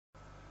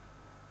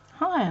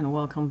Hi and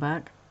welcome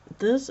back.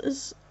 This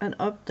is an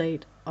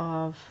update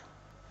of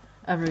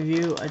a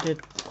review I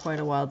did quite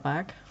a while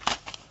back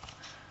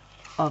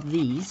of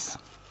these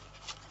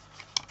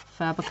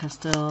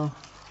Faber-Castell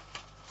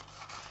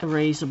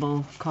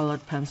Erasable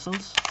colored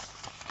pencils.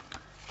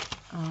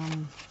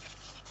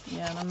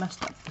 Yeah, and I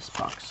messed up this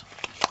box.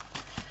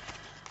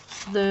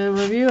 The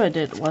review I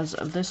did was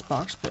of this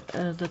box, but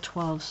the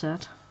 12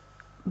 set,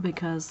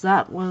 because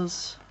that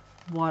was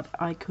what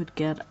I could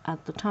get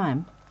at the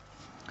time.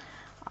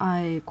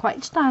 I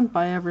quite stand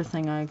by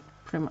everything I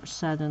pretty much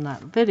said in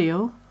that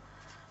video,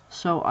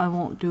 so I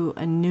won't do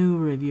a new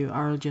review.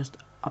 I'll just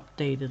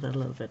update it a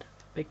little bit,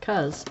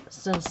 because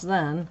since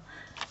then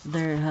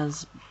there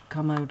has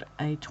come out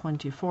a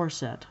 24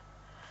 set,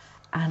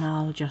 and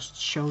I'll just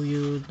show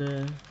you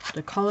the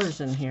colors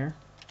in here.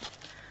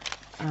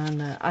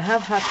 And I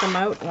have had them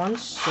out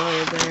once,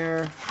 so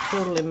they're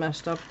totally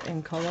messed up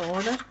in color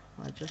order.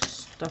 I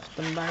just stuffed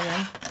them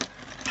back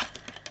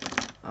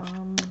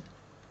in.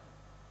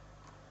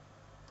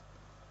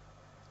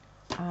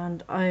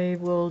 And I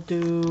will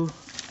do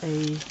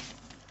a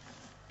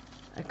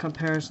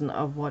comparison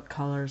of what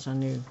colors are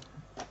new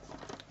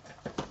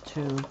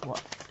to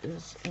what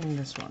is in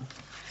this one.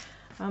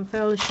 I'm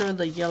fairly sure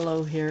the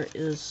yellow here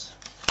is...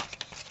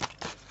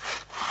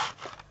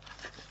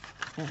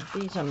 Yeah,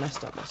 these are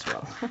messed up as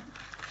well.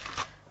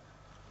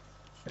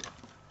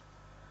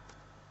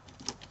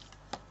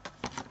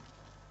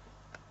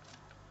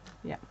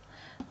 Yeah,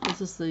 this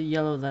is the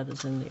yellow that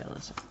is in the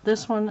other side.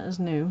 This one is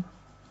new.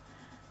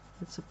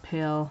 It's a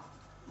pale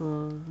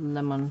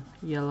lemon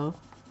yellow,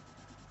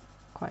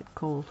 quite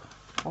cold,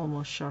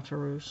 almost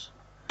chartreuse.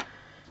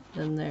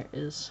 Then there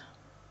is,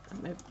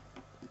 let me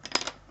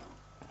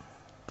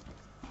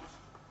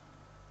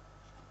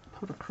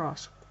put a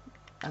cross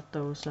at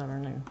those that are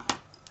new.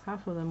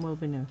 Half of them will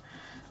be new.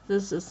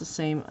 This is the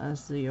same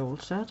as the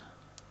old set.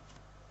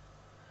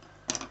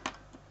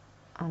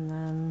 And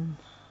then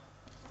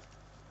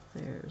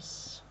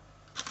there's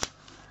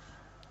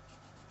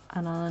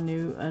another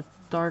new, a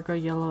darker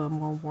yellow, a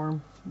more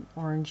warm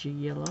orangey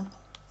yellow.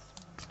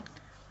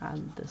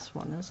 And this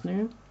one is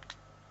new.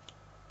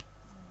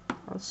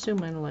 I'll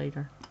zoom in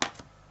later.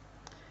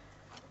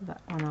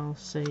 That one I'll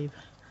save.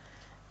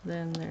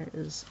 Then there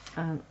is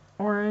an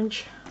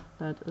orange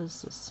that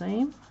is the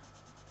same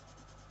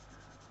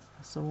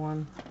as the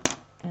one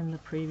in the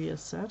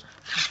previous set.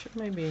 I should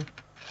maybe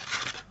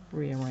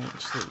rearrange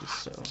these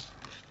so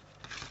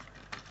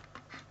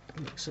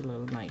it looks a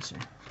little nicer.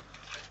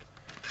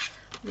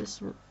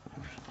 This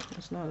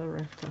is not a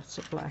red, that's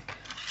a black.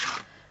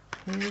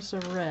 Here's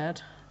a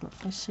red.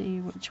 Let me see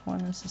which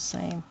one is the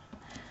same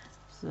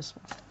as this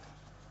one.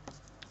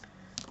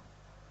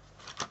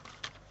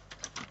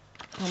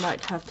 I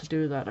might have to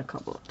do that a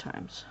couple of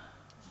times.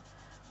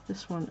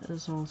 This one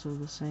is also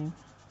the same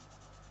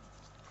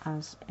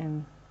as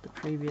in the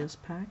previous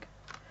pack.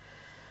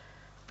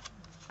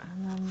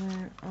 And then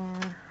there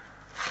are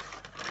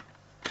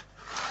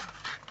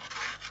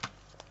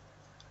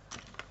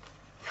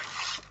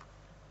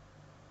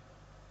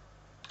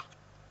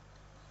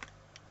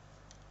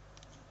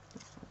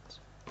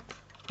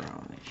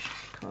brownish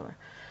color.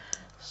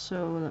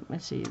 So let me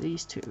see,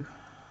 these two.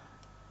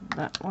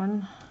 That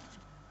one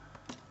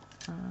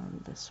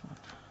and this one.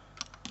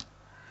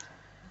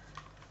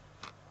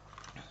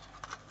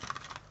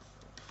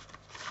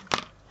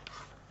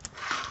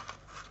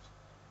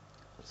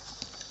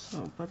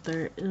 So, but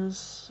there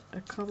is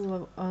a couple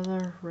of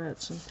other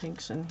reds and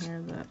pinks in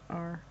here that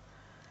are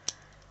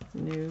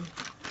new.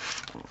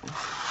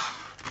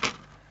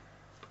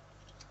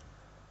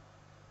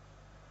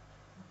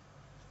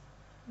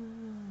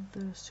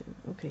 Those two.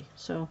 Okay,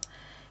 so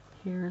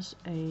here's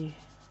a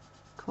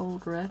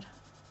cold red.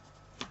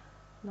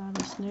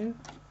 That is new.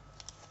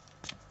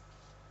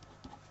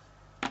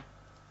 I'll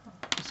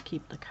just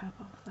keep the cap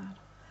off that.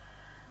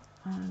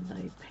 And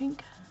a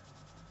pink.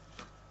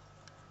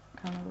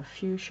 Kind of a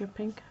fuchsia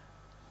pink.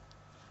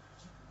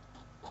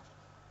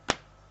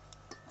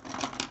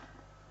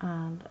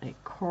 And a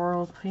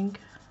coral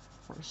pink,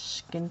 or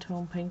skin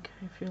tone pink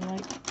if you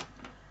like.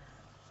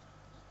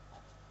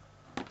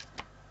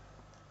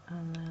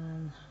 And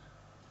then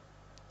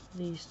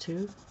these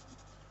two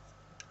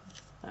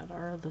that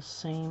are the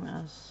same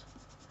as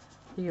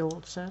the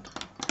old set,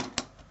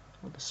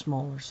 or the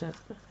smaller set.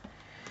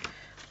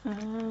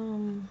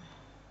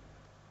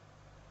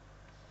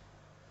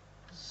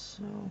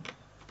 So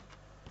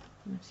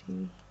let me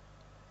see.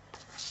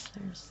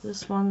 There's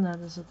this one that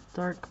is a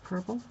dark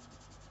purple.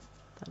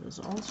 That is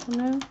also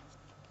new.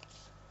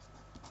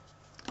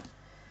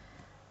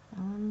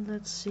 And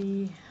let's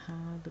see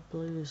how the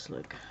blues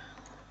look.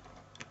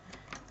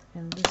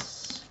 In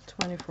this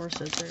 24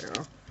 set there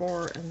are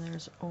 4 and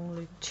there's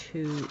only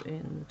 2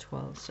 in the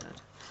 12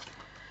 set.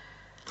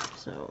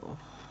 So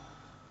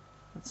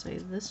let's say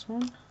this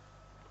one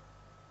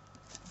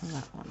and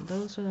that one.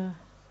 Those are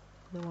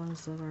the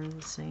ones that are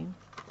the same.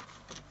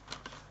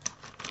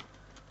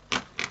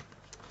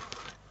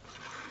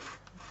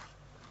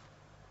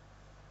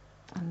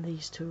 And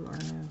these two are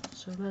new.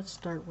 So let's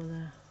start with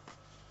a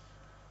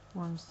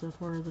ones that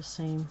were the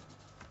same.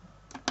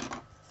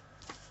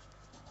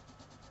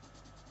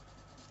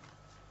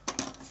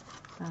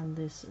 And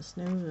this is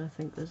new. I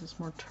think this is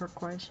more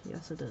turquoise.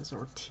 Yes, it is,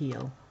 or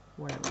teal,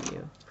 whatever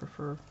you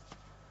prefer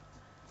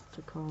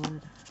to call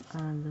it.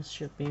 And this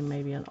should be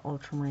maybe an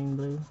ultramarine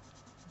blue,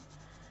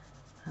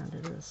 and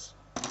it is.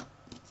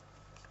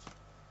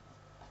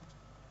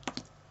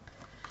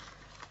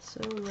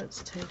 So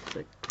let's take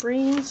the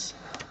greens.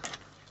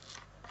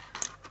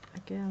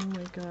 Again,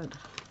 we got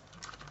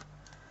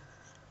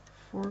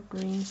 4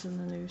 greens in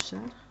the new set.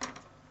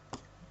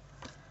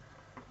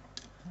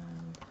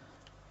 And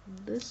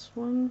this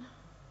one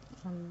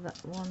and that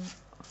one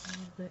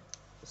are the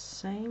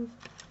same.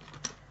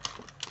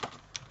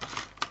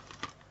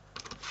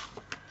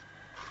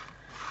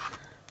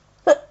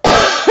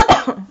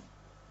 So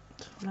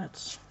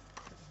let's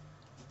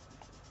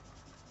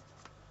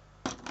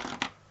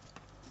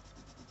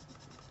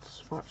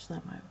swatch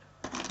them out.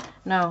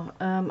 Now,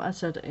 I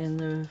said in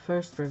the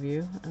first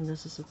review, and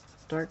this is a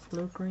dark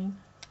blue green,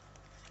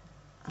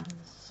 and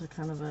this is a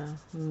kind of a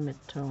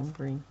mid-tone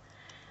green.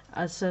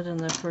 I said in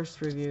the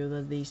first review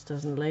that these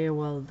doesn't layer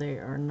well, they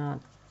are not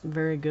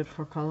very good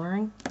for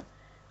coloring,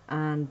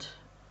 and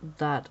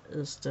that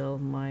is still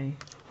my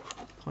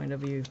point of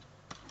view.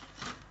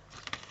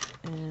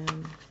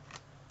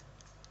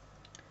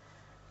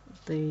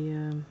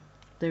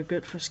 They're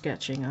good for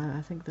sketching.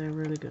 I think they're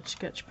really good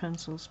sketch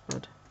pencils,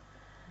 but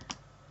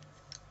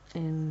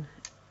in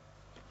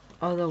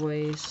other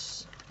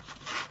ways,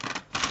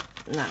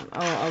 no,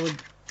 I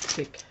would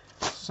pick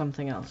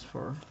something else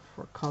for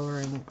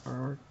coloring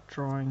or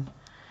drawing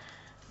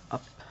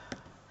up.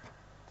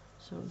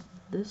 So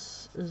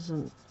this is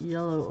a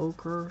yellow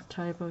ochre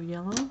type of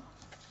yellow.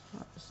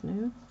 That is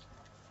new.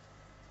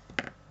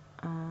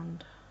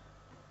 And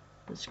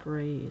this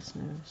gray is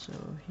new. So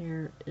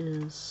here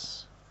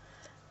is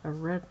a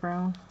red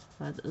brown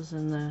that is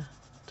in the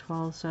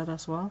 12 set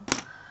as well.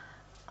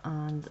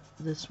 And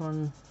this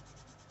one,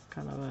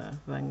 kind of a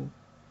Van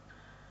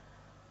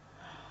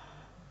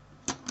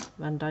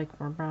Dyke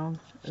brown,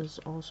 is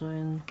also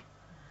in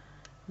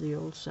the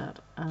old set,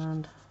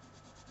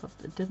 but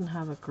it didn't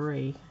have a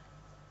gray,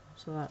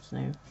 so that's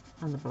new,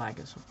 and the black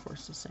is of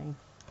course the same.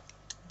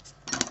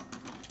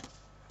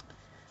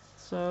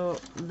 So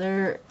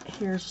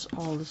here's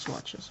all the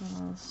swatches, and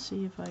I'll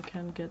see if I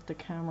can get the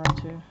camera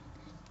to,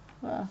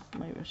 well,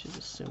 maybe I should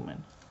just zoom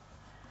in.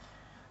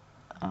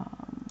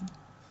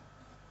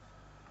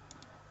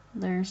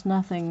 There's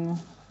nothing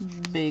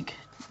big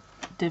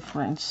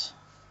difference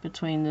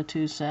between the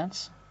two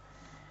sets,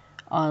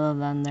 other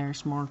than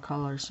there's more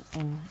colors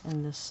in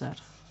this set,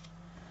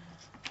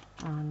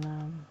 and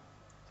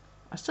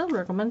I still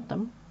recommend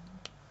them.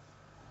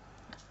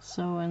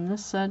 So in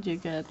this set you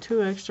get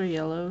 2 extra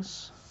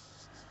yellows,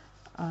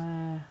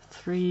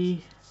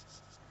 3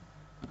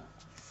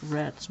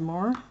 reds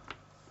more,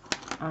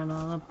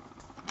 another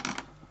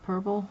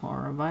purple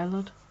or a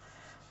violet,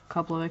 a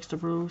couple of extra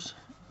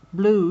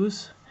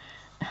blues,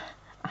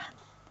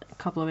 a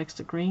couple of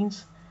extra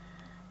greens,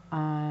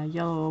 a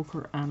yellow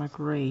ochre, and a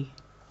gray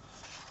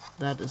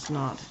that is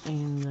not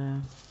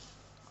in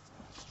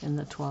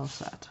the 12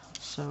 set.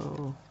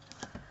 So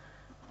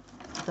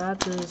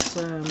that is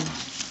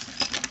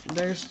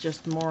there's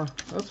just more.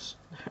 Oops,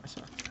 there's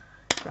a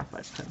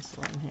graphite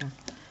pencil in here.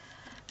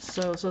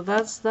 So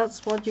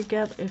that's what you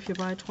get if you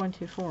buy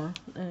 24.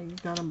 You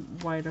got a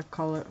wider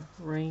color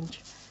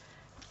range,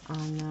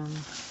 and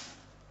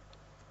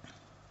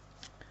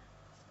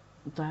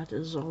that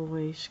is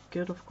always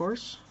good, of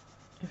course,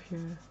 if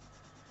you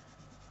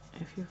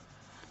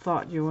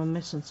thought you were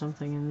missing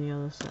something in the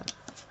other set.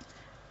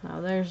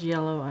 Now there's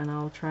yellow, and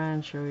I'll try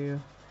and show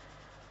you.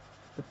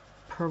 The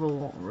purple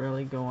won't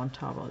really go on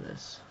top of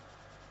this.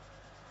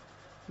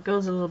 It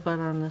goes a little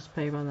better on this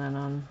paper than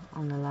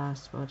on the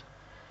last, but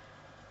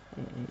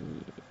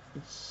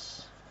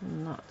it's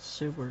not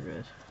super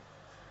good.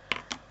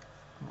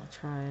 I'll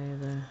try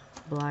the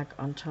black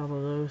on top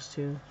of those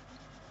two.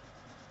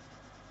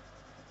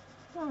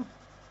 Oh,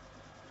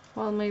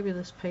 well, maybe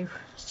this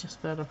paper is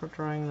just better for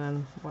drawing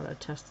than what I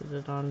tested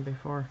it on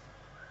before.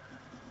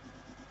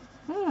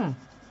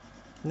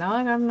 Now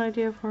I got an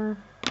idea for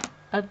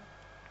a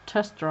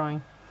test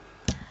drawing.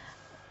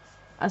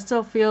 I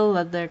still feel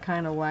that they're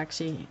kind of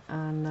waxy,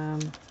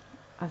 and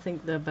I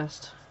think the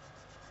best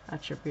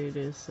attribute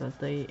is that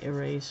they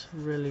erase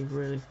really,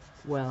 really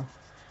well.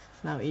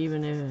 Now,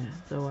 even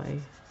though I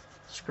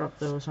scrub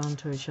those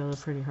onto each other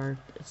pretty hard,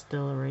 it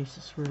still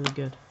erases really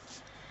good.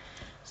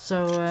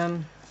 So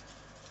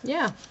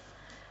yeah,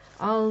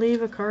 I'll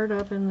leave a card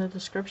up in the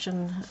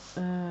description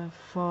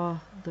for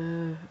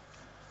the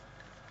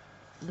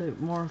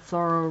more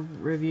thorough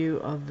review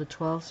of the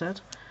 12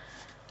 set.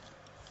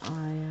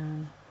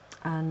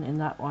 And in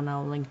that one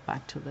I'll link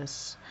back to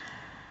this.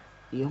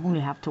 You only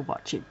have to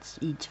watch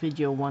each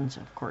video once,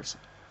 of course.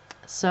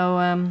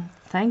 So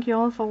thank you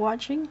all for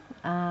watching,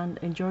 and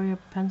enjoy your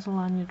pencil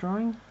and your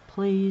drawing.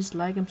 Please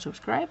like and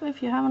subscribe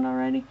if you haven't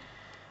already.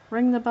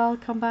 Ring the bell,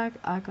 come back.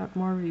 I got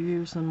more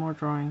reviews and more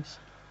drawings.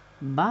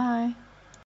 Bye.